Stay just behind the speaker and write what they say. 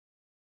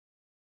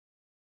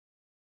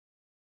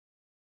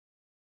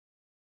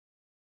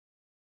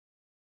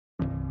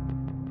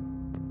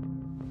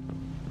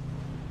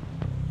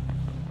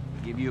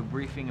Give you a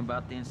briefing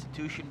about the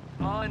institution?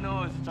 All I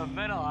know is it's a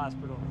mental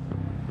hospital.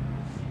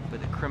 For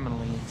the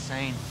criminally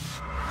insane.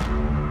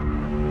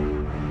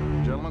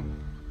 Gentlemen,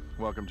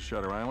 welcome to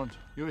Shutter Island.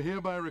 You are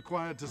hereby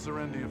required to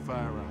surrender your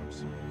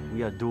firearms.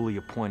 We are duly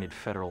appointed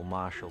federal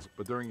marshals.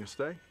 But during your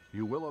stay,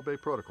 you will obey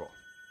protocol.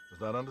 Is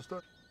that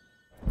understood?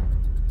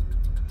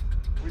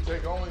 We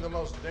take only the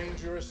most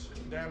dangerous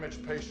and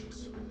damaged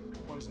patients,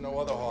 ones no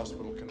other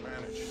hospital can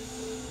manage.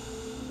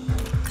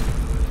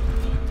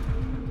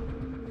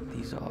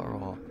 These are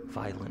all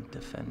violent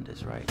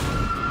offenders, right?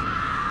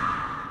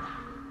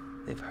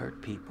 They've hurt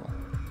people,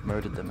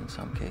 murdered them in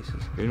some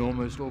cases. In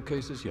almost all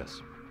cases,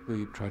 yes.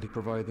 We try to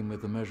provide them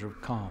with a measure of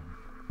calm.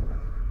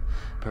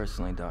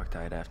 Personally, Doctor,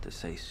 I'd have to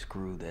say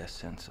screw their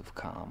sense of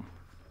calm.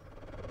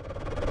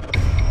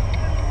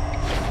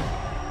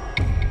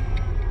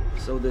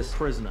 So this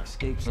prisoner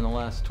escapes in the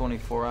last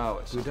 24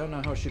 hours. We don't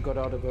know how she got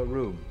out of her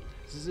room.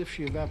 It's as if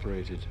she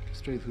evaporated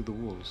straight through the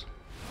walls.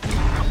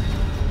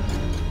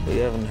 We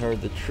haven't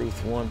heard the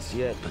truth once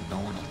yet, but no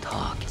one will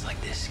talk. It's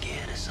like they're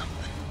scared of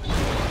something.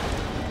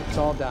 It's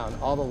all down,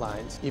 all the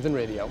lines, even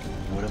radio.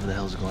 Whatever the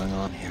hell's going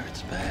on here,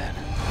 it's bad.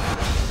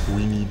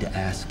 We need to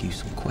ask you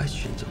some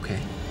questions, okay?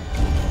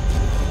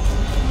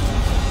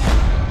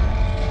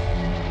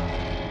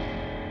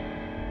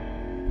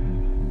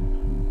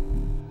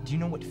 Do you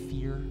know what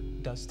fear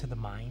does to the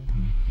mind?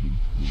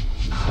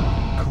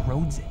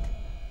 Corrodes it,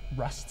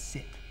 rusts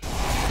it.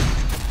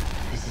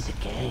 This is a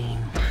game.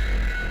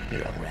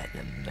 You're a rat in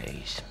a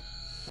maze.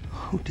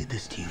 Who did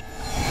this to you?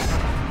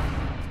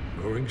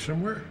 Going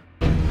somewhere?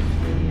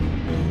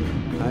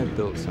 I've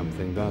built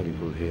something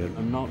valuable here.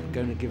 I'm not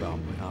going to give up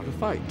without a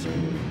fight.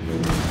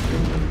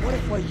 What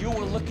if while you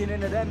were looking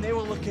into them, they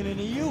were looking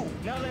into you?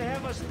 Now they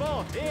have us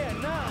both here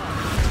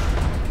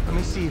now. Let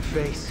me see your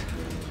face.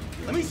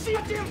 Let me see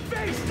your damn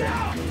face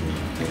now!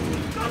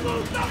 Come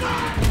on, come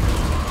on!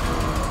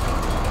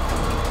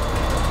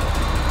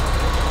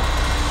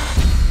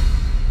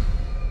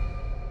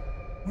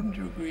 Wouldn't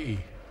you agree?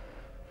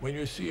 When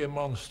you see a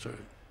monster,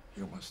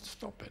 you must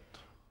stop it.